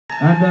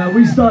And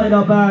we started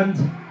our band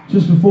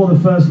just before the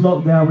first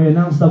lockdown. We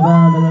announced our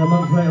band, and then a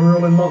month later we're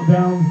all in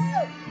lockdown.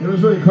 It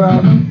was really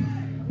crap,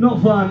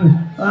 not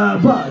fun,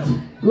 but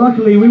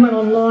luckily we went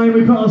online,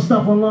 we put our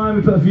stuff online,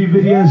 we put a few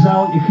videos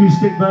out,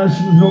 acoustic versions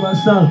and all that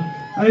stuff.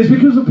 And it's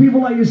because of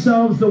people like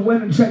yourselves that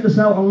went and checked us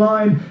out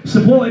online,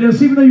 supported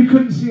us, even though you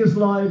couldn't see us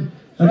live.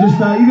 And just,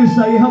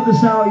 you helped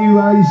us out, you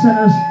sent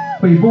us,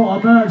 well, you bought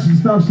our merch and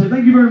stuff, so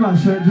thank you very much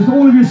for just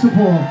all of your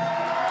support,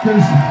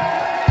 because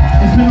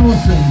it's been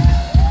awesome.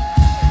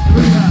 It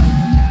really has.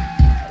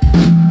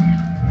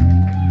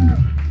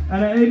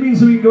 And it means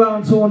that we can go out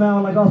on tour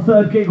now, like our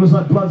third gig was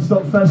like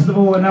Bloodstock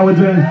Festival, and now we're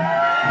doing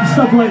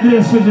stuff like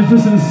this, which is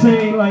just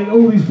insane, like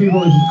all these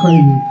people, it's just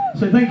crazy.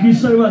 So thank you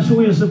so much for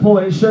all your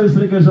support. It shows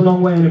that it goes a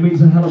long way and it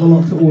means a hell of a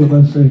lot to all of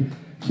us. So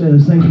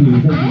cheers, thank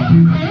you, thank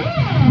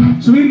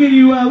you. So we're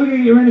gonna get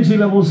your energy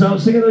levels up.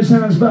 So get those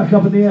hands back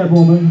up in the air,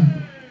 Bournemouth.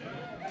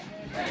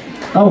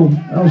 Oh,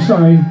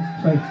 sorry.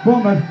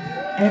 Bournemouth,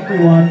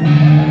 everyone,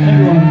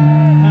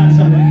 hands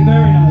up.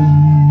 Very nice.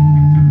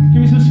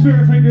 Give me some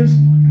spirit fingers.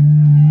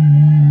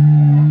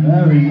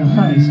 Very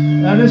nice.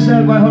 Now this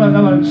wait, hold on,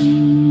 no.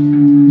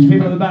 There's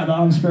people at the back that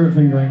aren't spirit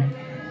fingering.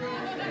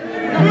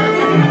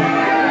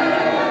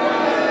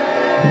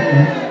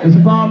 There's a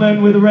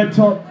barman with a red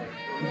top.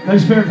 No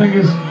spirit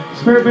fingers.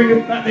 Spirit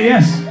fingers.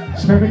 Yes.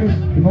 Spirit fingers.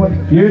 Good boy.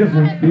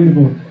 Beautiful.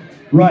 Beautiful.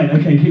 Right.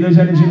 Okay. Keep those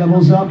energy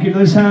levels up. Keep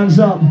those hands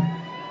up.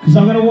 Because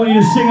I'm going to want you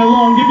to sing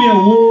along. Give me a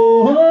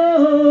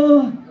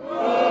whoa.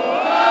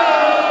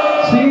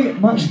 See,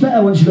 much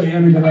better once you've got your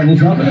energy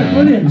levels up.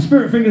 Brilliant.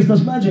 Spirit fingers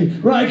does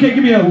magic. Right. Okay.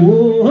 Give me a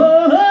whoa.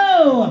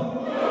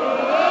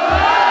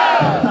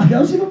 That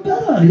was even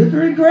better. You're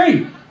doing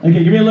great.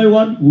 Okay. Give me a low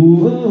one.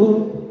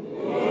 Whoa.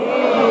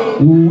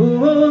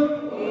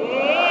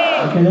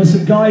 Okay, there's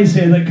some guys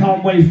here that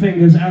can't wave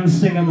fingers and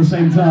sing at the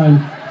same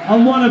time.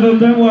 I'm one of them,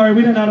 don't worry,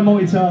 we don't know how to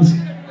multitask.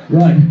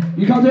 Right,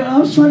 you can't do it, I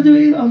was trying to do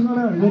it either,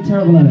 we're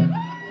terrible at it.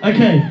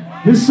 Okay,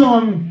 this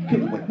song,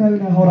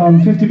 no, hold on,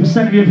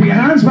 50% of you put your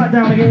hands back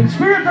down again.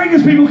 Spirit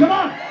fingers, people, come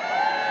on!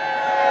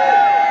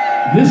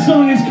 This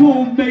song is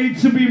called Made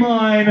to Be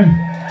Mine.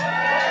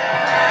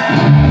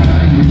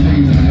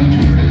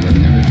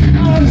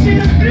 Oh, see,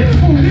 that's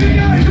beautiful, here we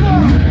go, come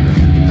on!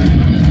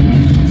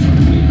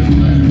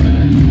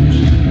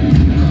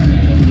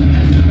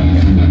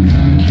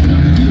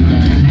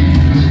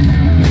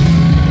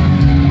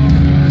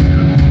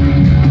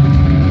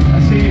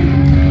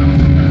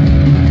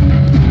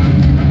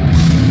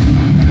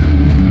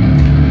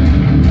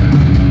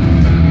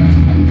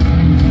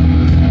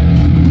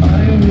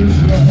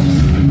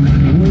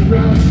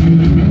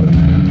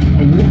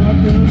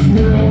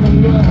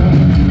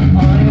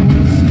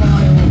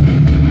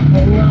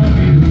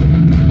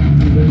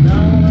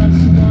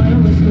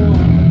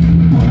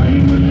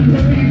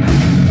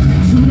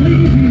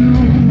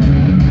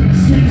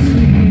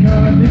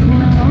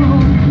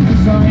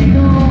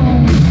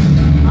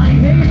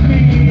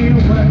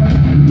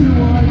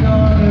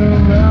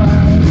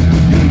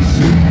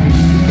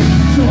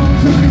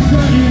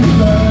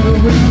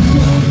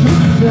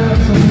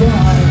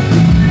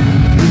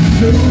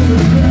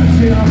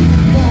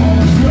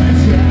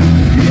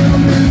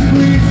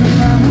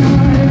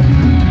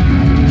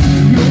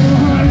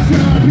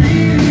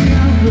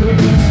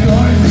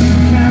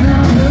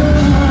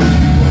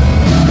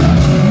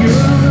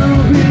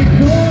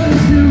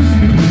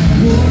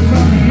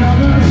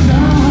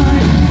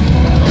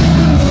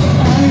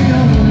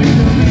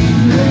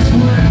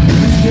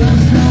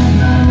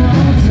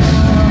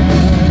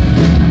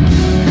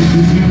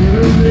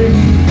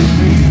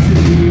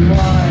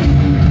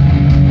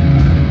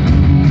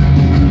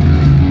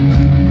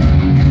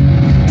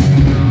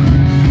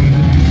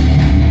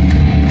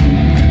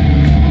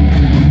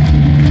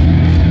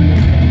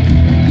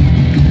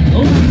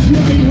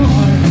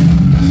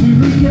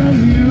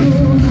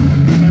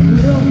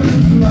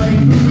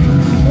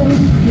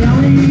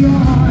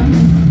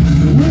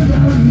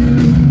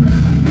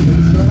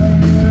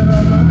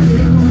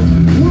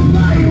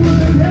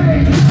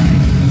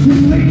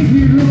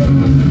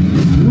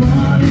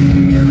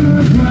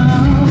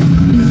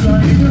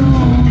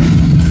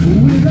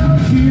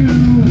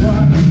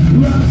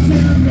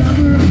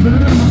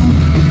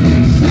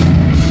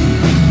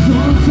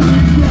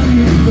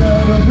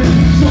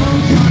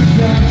 Sometimes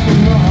that's a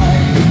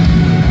lie.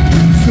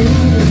 So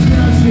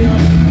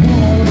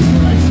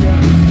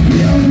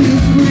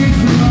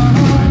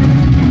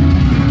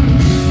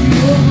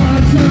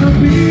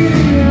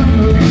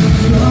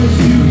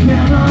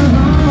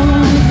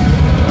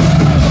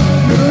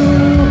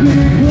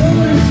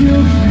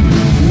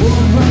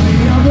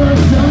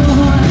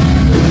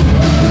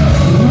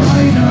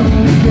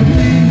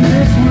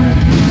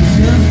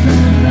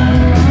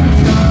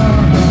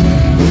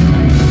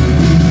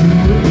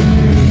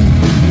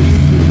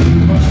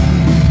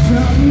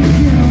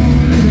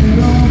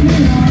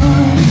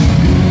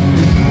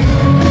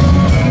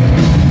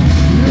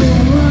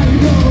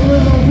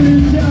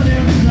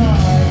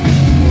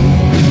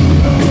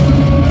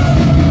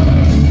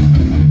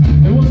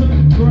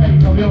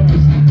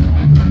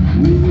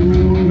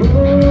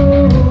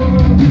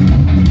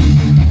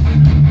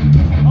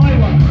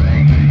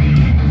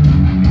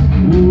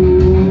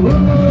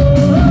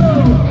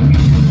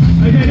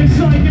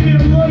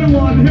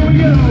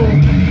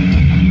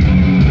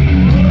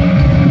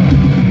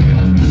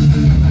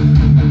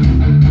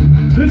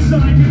This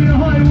side, give me the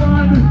high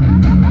one.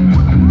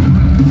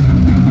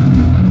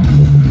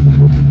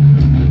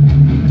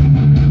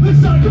 This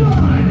side, come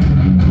on.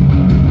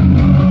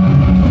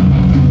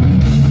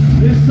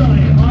 This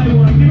side, high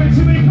one, give it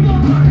to me, come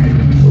on.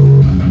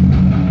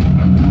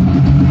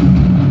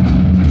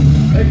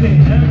 Okay,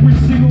 every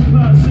single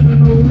person in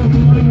the room,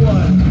 high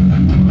one.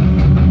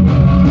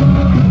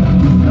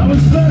 That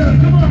was better,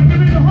 come on, give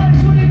me the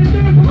highest one you can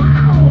do, come on.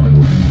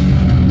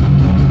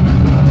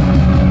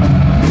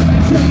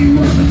 Tell you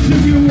what, the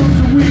you want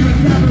to wear a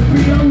cabin,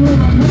 be alone,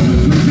 I'm on the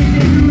switching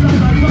in.